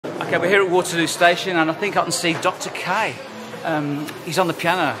Okay, we're here at Waterloo Station and I think I can see Dr. K. He's on the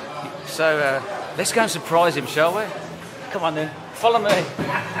piano. So let's go and surprise him, shall we? Come on then, follow me.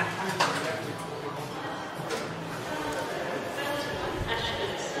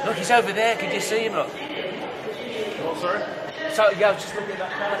 Look, he's over there, can you see him? Look. What, sorry? So, yeah, just look at that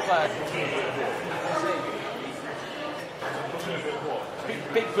piano player.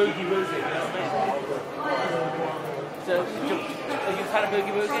 Big boogie woogie, you know what I mean? So, are you a fan of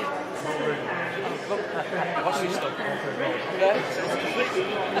boogie woogie? Watch this stuff.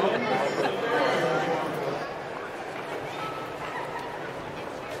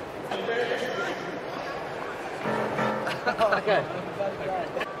 Okay.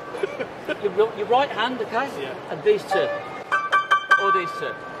 Your right hand, okay? Yeah. And these two. Or these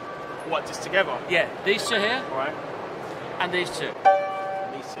two. What, just together? Yeah, these two here. Alright. And these two.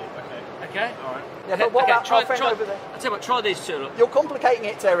 These two, okay. Okay? Alright. Yeah, but what about our friend over there? I'll tell you what, try these two, look. You're complicating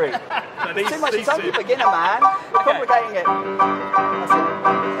it, Terry. So these, Too much. these It's only two. a beginner, man. You're Okay. complicating it. That's it.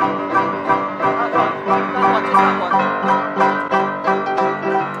 That one.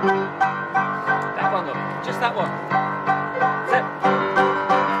 That one, look. Just that one. That's it.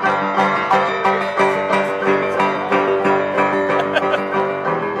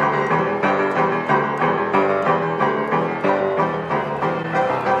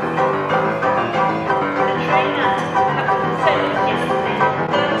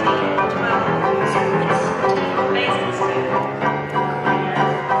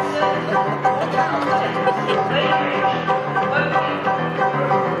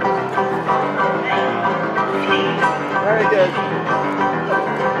 Very good.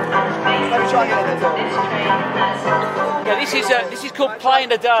 Let me try and get it as well. Yeah, this is called playing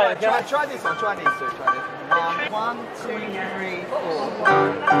the day. Try this one. Try these two. Try this. 1, 2, 3, 4.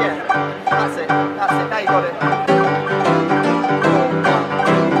 Yeah, that's it. That's it. Now you got it.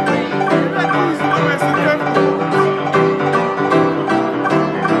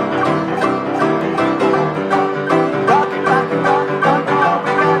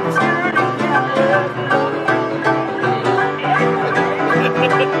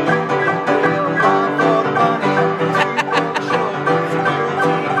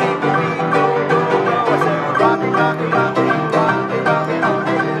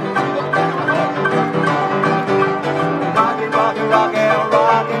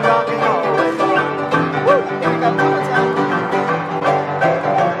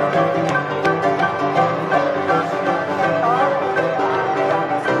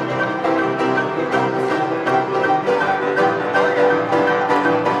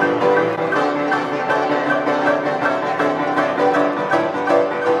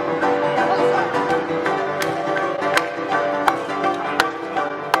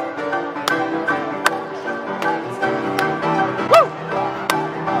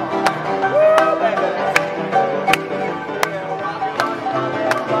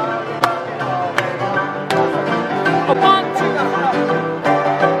 1, 2.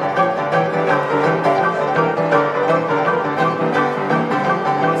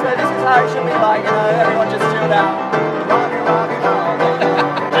 So this is how it should be like, you know, everyone just chilled out. Rock and rock and roll.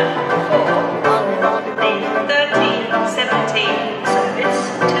 1317 service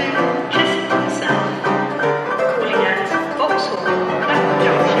to Chesterton South, calling at Vauxhall, Clapham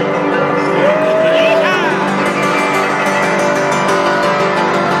Junction.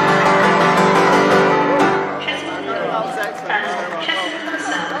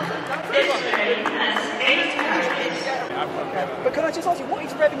 But can I just ask you, what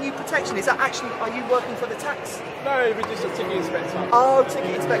is revenue protection? Is that actually, are you working for the tax? No, we're just a ticket inspector. Oh,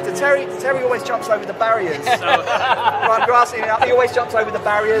 ticket inspector. Terry always jumps over the barriers. So, I'm grassing him up. He always jumps over the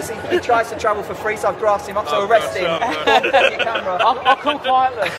barriers. He tries to travel for free, so I've grassed him up. So arrest him. Your camera. I'll call quietly.